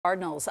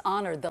Cardinals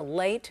honored the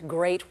late,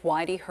 great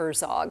Whitey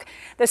Herzog.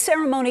 The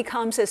ceremony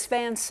comes as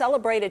fans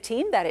celebrate a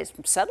team that is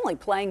suddenly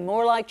playing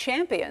more like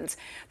champions.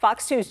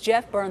 Fox 2's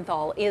Jeff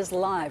Bernthal is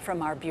live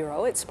from our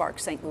bureau at Spark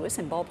St. Louis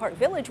in Ballpark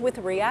Village with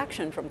a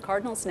reaction from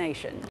Cardinals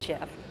Nation.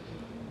 Jeff.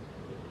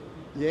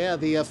 Yeah,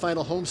 the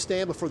final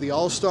homestand before the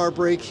All-Star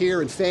break here,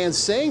 and fans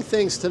saying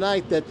things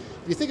tonight that,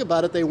 if you think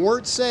about it, they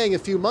weren't saying a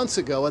few months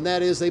ago, and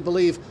that is they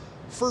believe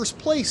first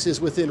place is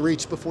within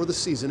reach before the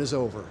season is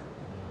over.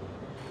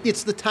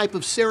 It's the type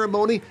of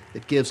ceremony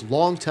that gives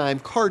longtime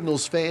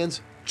Cardinals fans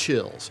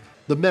chills.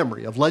 The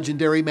memory of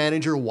legendary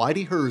manager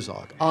Whitey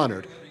Herzog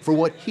honored for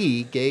what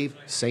he gave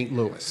St.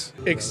 Louis.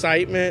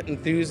 Excitement,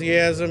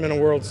 enthusiasm, and a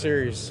World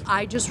Series.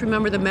 I just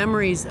remember the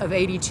memories of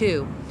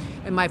 '82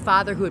 and my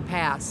father who had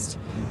passed,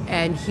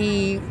 and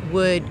he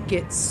would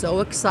get so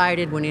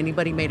excited when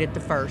anybody made it to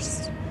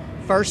first.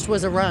 First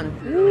was a run.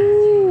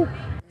 Woo!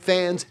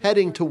 Fans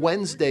heading to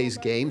Wednesday's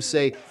game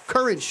say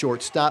current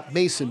shortstop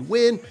Mason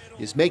Wynn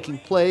is making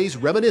plays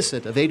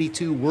reminiscent of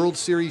 '82 World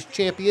Series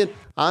champion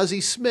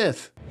Ozzie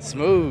Smith.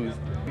 Smooth.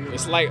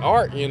 It's like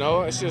art, you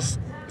know, it's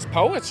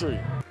poetry.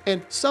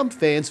 And some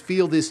fans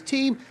feel this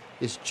team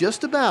is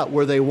just about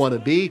where they want to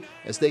be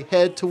as they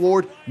head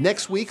toward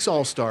next week's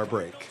All-Star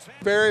break.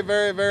 Very,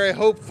 very, very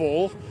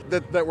hopeful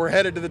that we're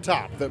headed to the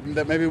top,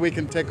 that maybe we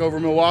can take over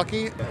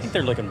Milwaukee. I think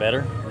they're looking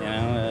better, you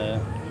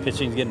know.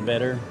 Pitching's getting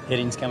better,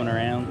 hitting's coming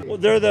around. Well,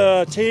 they're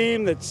the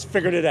team that's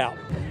figured it out.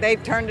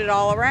 They've turned it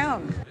all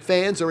around.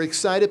 Fans are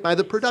excited by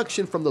the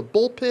production from the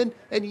bullpen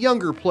and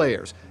younger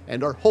players,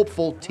 and are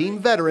hopeful team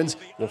veterans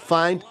will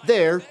find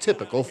their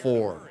typical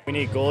form. We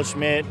need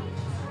Goldschmidt,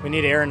 we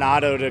need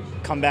Arenado to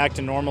come back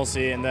to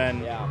normalcy, and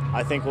then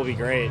I think we'll be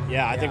great.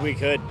 I think we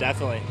could,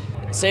 definitely.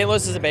 St.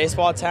 Louis is a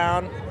baseball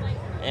town,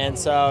 and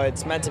so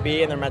it's meant to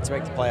be, and they're meant to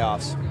make the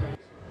playoffs.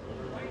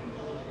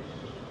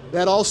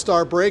 That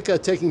All-Star break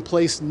taking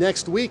place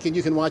next week, and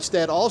you can watch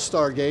that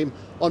All-Star game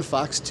on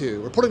Fox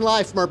 2. Reporting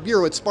live from our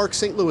bureau at Spark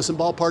St. Louis in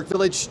Ballpark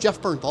Village,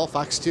 Jeff Bernthal,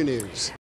 Fox 2 News.